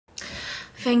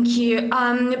Thank you.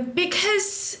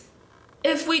 Because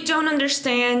if we don't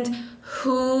understand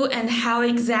who and how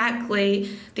exactly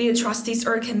the atrocities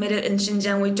are committed in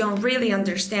Xinjiang, we don't really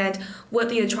understand what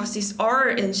the atrocities are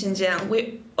in Xinjiang.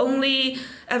 We only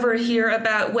ever hear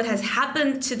about what has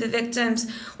happened to the victims.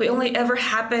 We only ever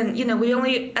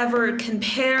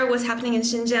compare what's happening in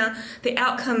Xinjiang, the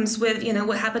outcomes with,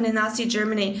 what happened in Nazi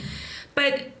Germany.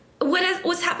 But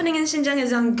what's happening in Xinjiang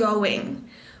is ongoing.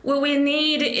 What we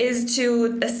need is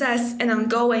to assess an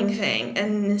ongoing thing,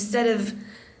 and instead of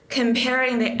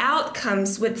comparing the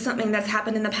outcomes with something that's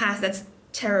happened in the past that's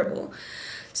terrible.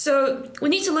 So we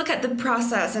need to look at the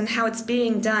process and how it's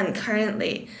being done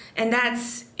currently, and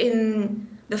that's in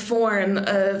the form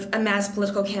of a mass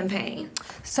political campaign.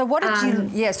 So what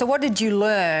did you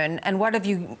learn, and what have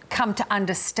you come to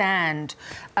understand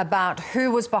about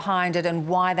who was behind it and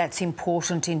why that's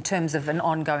important in terms of an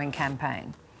ongoing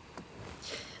campaign?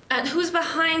 Who's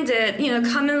behind it?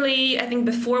 Commonly, I think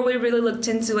before we really looked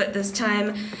into it this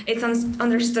time, it's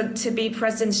understood to be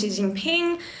President Xi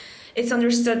Jinping. It's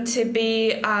understood to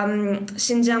be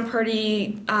Xinjiang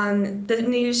Party, the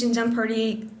new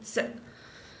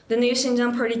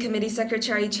Xinjiang Party Committee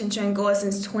Secretary Chen Quanguo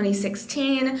since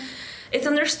 2016. It's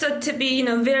understood to be,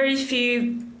 very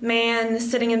few men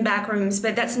sitting in back rooms,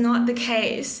 but that's not the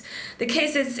case. The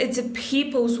case is it's a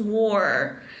people's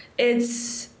war.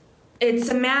 It's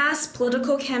a mass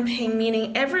political campaign,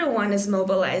 meaning everyone is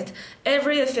mobilized.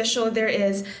 Every official there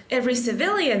is, every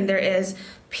civilian there is,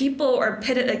 people are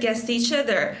pitted against each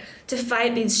other to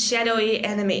fight these shadowy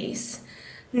enemies,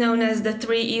 known as the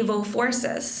three evil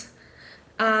forces.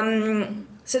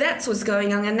 So that's what's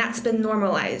going on, and that's been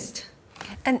normalized.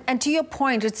 And to your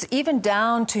point, it's even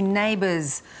down to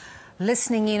neighbours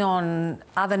listening in on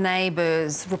other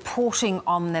neighbours, reporting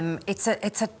on them. It's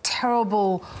a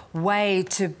terrible way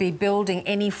to be building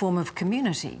any form of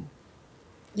community.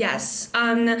 Yes.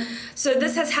 So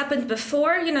this has happened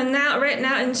before. Right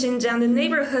now in Xinjiang, the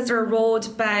neighborhoods are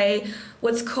ruled by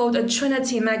what's called a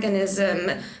trinity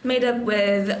mechanism, made up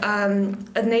with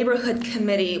a neighborhood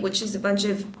committee, which is a bunch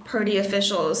of party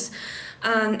officials,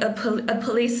 a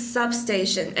police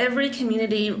substation. Every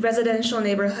community, residential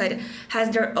neighborhood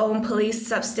has their own police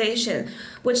substation,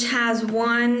 which has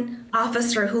one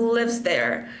officer who lives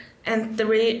there and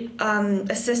three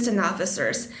assistant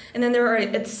officers. And then there are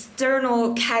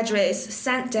external cadres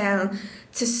sent down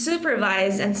to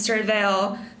supervise and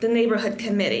surveil the neighborhood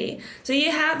committee. So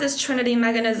you have this trinity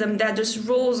mechanism that just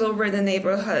rules over the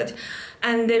neighborhood.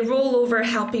 And they rule over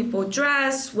how people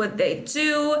dress, what they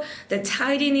do, the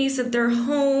tidiness of their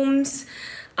homes,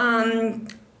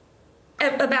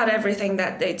 about everything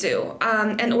that they do,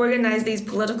 and organize these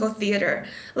political theater.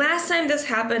 Last time this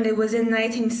happened, it was in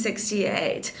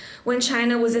 1968, when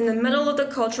China was in the middle of the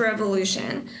Cultural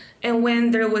Revolution, and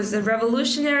when there was a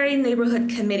revolutionary neighborhood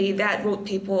committee that ruled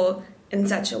people in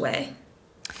such a way.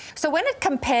 So when it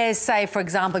compares, say, for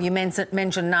example, you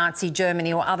mentioned Nazi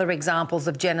Germany or other examples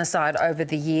of genocide over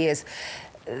the years,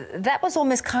 that was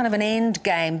almost kind of an end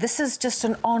game. This is just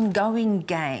an ongoing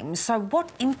game. So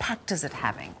what impact is it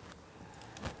having?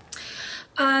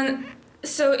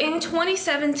 So in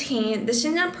 2017, the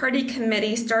Xinjiang Party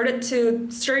Committee started to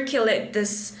circulate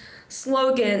this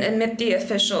slogan amid the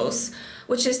officials,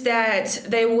 which is that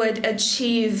they would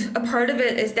achieve, a part of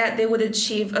it is that they would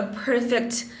achieve a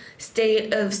perfect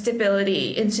state of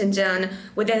stability in Xinjiang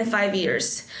within 5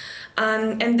 years.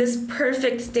 And this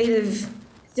perfect state of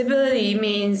stability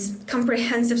means,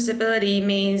 comprehensive stability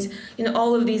means,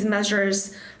 all of these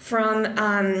measures from,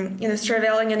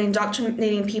 surveilling and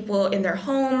indoctrinating people in their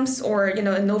homes, or,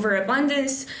 an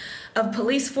overabundance of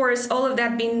police force, all of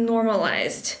that being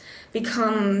normalized,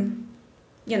 become,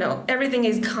 everything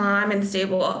is calm and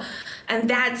stable. And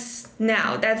that's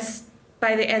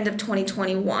by the end of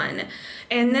 2021.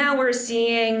 And now we're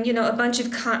seeing, a bunch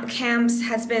of camps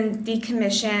has been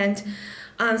decommissioned.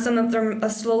 Some of them are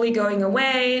slowly going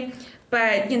away.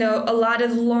 But, a lot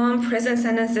of long prison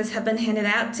sentences have been handed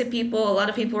out to people. A lot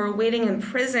of people are waiting in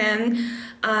prison.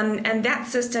 And that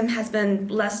system has been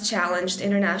less challenged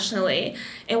internationally.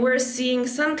 And we're seeing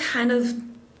some kind of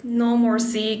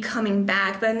normalcy coming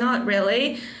back, but not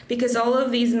really, because all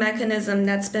of these mechanisms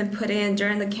that's been put in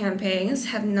during the campaigns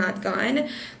have not gone.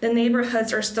 The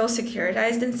neighborhoods are still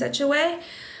securitized in such a way.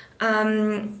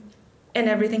 And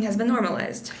everything has been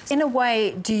normalized. In a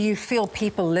way, do you feel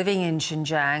people living in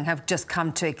Xinjiang have just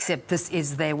come to accept this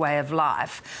is their way of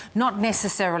life? Not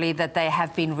necessarily that they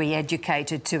have been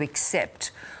re-educated to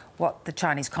accept what the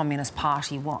Chinese Communist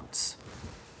Party wants.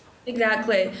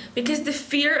 Exactly, because the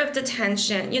fear of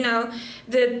detention,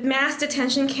 the mass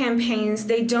detention campaigns,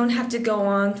 they don't have to go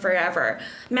on forever.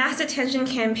 Mass detention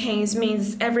campaigns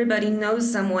means everybody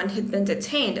knows someone who'd been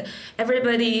detained.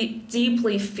 Everybody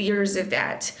deeply fears of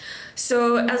that.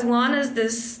 So as long as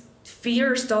this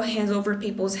fear still hangs over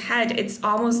people's head, it's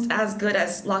almost as good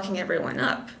as locking everyone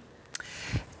up.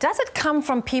 Does it come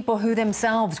from people who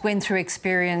themselves went through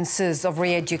experiences of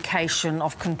re-education,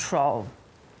 of control?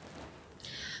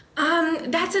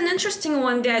 That's an interesting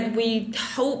one that we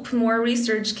hope more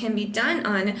research can be done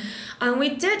on. We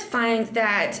did find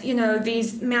that,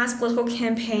 these mass political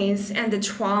campaigns and the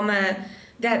trauma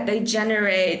that they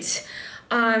generate,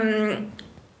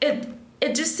 it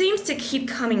just seems to keep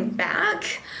coming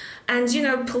back. And,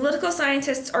 political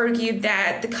scientists argued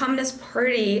that the Communist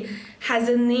Party has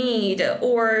a need,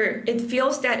 or it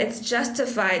feels that it's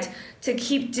justified to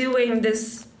keep doing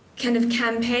this kind of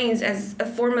campaigns as a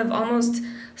form of almost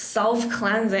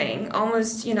self-cleansing,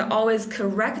 almost, always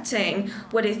correcting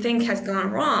what they think has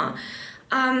gone wrong.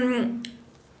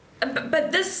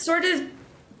 But this sort of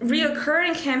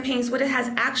reoccurring campaigns, what it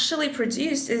has actually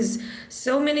produced is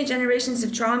so many generations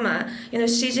of trauma.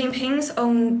 Xi Jinping's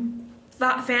own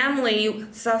family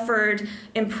suffered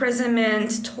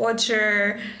imprisonment,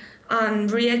 torture,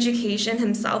 re-education.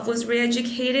 Himself was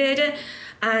re-educated.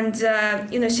 And,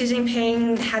 Xi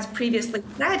Jinping has previously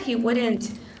said he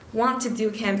wouldn't want to do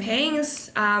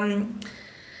campaigns, but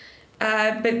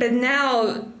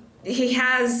now he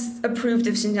has approved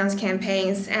of Xinjiang's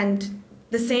campaigns, and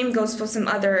the same goes for some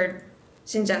other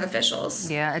Xinjiang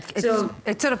officials. Yeah, it's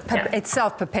sort of it's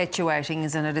self-perpetuating,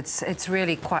 isn't it? It's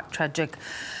really quite tragic.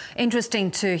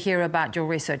 Interesting to hear about your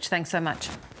research. Thanks so much.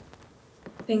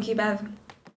 Thank you, Bev.